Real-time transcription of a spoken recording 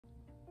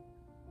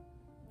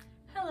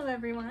Hello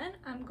everyone,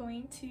 I'm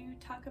going to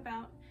talk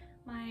about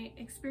my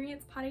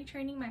experience potty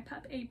training my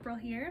pup April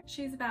here.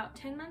 She's about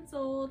 10 months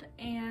old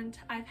and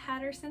I've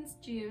had her since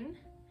June.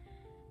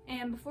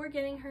 And before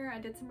getting her, I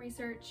did some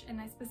research and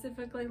I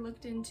specifically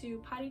looked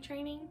into potty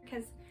training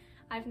because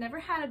I've never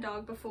had a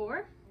dog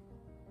before.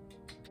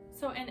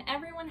 And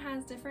everyone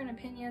has different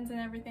opinions and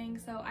everything,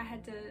 so I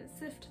had to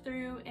sift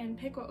through and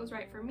pick what was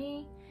right for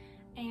me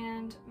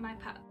and my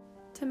pup.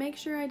 To make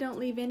sure I don't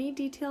leave any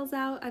details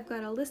out, I've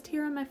got a list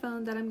here on my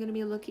phone that I'm going to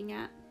be looking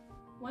at.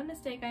 One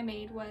mistake I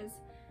made was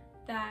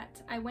that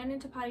I went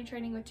into potty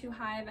training with too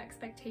high of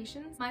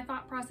expectations. My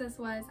thought process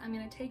was I'm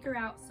going to take her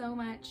out so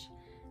much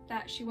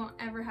that she won't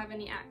ever have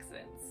any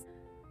accidents.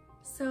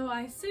 So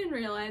I soon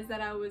realized that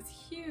I was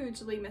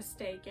hugely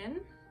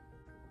mistaken.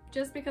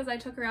 Just because I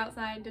took her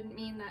outside didn't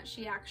mean that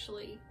she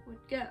actually would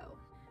go.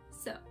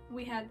 So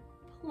we had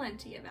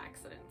plenty of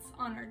accidents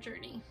on our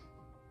journey.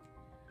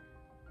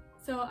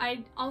 So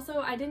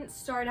I didn't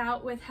start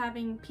out with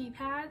having pee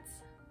pads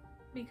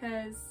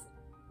because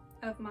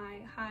of my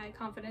high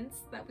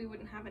confidence that we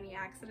wouldn't have any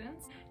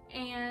accidents.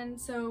 And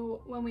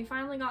so when we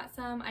finally got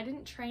some, I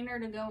didn't train her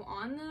to go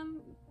on them.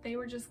 They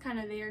were just kind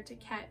of there to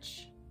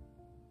catch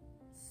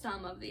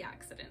some of the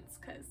accidents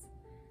because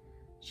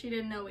she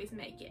didn't always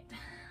make it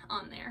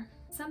on there.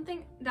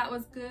 Something that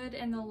was good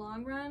in the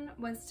long run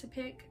was to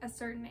pick a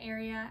certain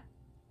area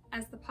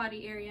as the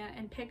potty area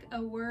and pick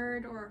a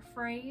word or a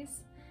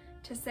phrase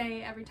to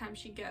say every time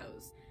she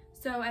goes.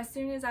 So as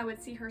soon as I would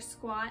see her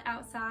squat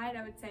outside,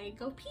 I would say,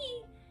 "Go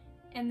pee,"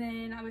 and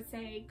then I would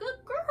say,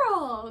 "Good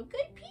girl,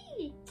 good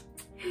pee."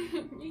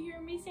 You hear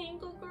me saying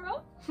 "good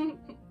girl"?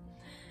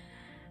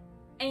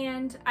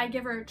 And I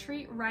give her a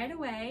treat right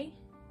away,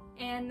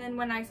 and then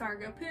when I saw her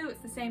go poo,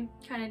 it's the same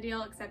kind of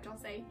deal, except I'll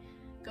say,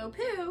 "Go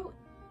poo,"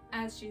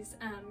 as she's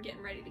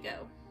getting ready to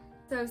go.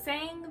 So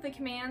saying the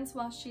commands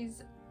while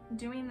she's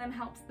doing them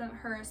helps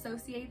her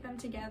associate them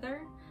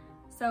together.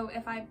 So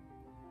if I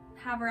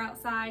have her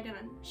outside and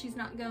she's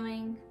not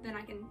going, then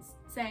I can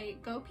say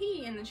 "go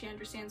pee," and then she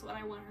understands what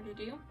I want her to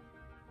do.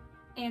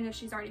 And if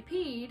she's already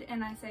peed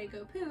and I say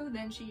 "go poo,"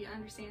 then she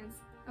understands,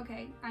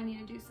 okay, I need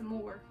to do some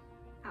more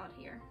out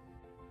here.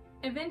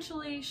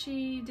 Eventually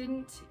she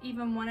didn't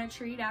even want a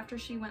treat after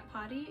she went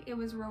potty. It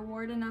was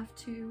reward enough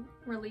to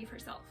relieve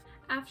herself.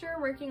 After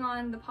working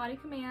on the potty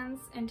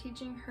commands and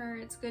teaching her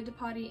it's good to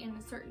potty in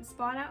a certain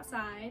spot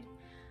outside,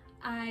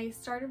 I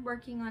started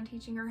working on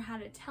teaching her how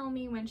to tell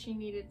me when she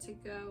needed to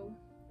go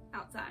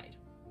outside.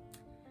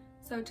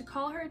 So to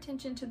call her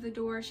attention to the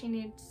door she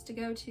needs to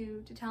go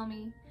to tell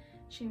me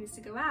she needs to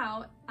go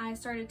out, I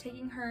started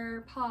taking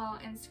her paw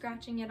and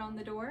scratching it on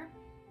the door.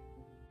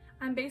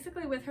 I'm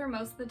basically with her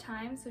most of the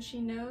time, so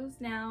she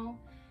knows now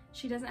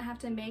she doesn't have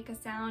to make a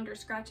sound or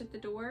scratch at the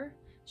door.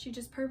 She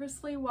just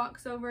purposely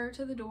walks over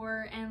to the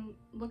door and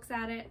looks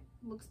at it,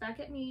 looks back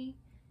at me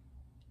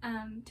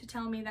to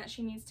tell me that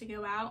she needs to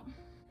go out.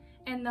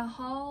 And the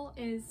hall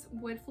is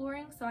wood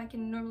flooring, so I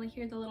can normally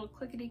hear the little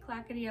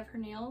clickety-clackety of her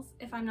nails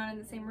if I'm not in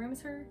the same room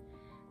as her,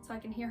 so I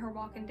can hear her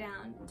walking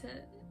down to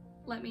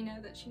let me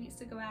know that she needs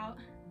to go out.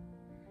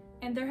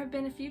 And there have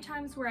been a few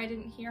times where I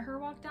didn't hear her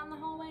walk down the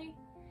hallway,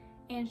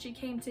 and she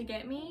came to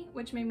get me,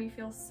 which made me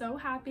feel so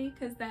happy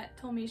because that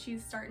told me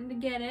she's starting to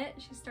get it.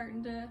 She's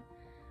starting to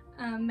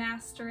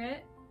master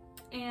it.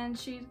 And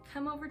she'd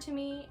come over to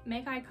me,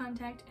 make eye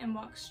contact, and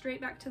walk straight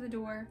back to the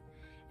door.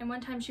 And one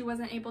time she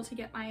wasn't able to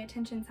get my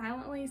attention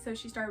silently, so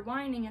she started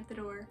whining at the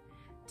door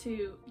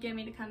to get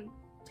me to come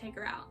take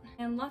her out.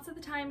 And lots of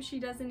the time she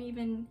doesn't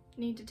even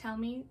need to tell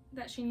me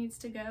that she needs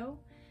to go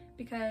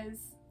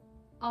because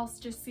I'll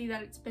just see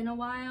that it's been a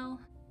while.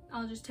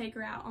 I'll just take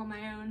her out on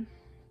my own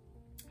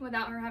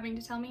without her having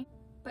to tell me.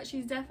 But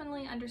she's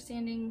definitely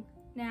understanding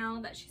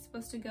now that she's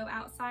supposed to go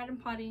outside and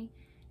potty,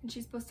 and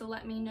she's supposed to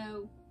let me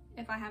know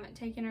if I haven't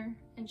taken her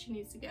and she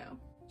needs to go.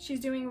 She's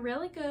doing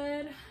really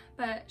good,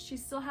 but she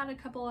still had a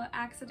couple of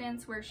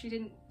accidents where she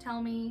didn't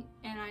tell me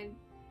and I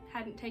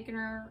hadn't taken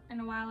her in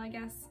a while, I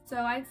guess. So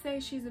I'd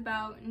say she's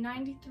about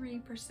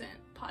 93%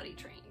 potty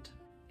trained.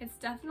 It's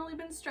definitely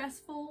been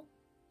stressful,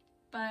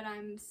 but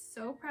I'm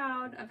so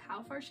proud of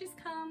how far she's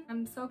come.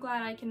 I'm so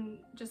glad I can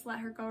just let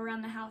her go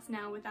around the house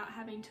now without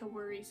having to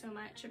worry so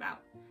much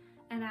about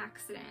an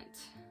accident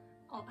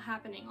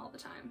happening all the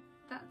time.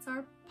 That's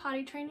our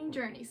potty training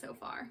journey so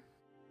far.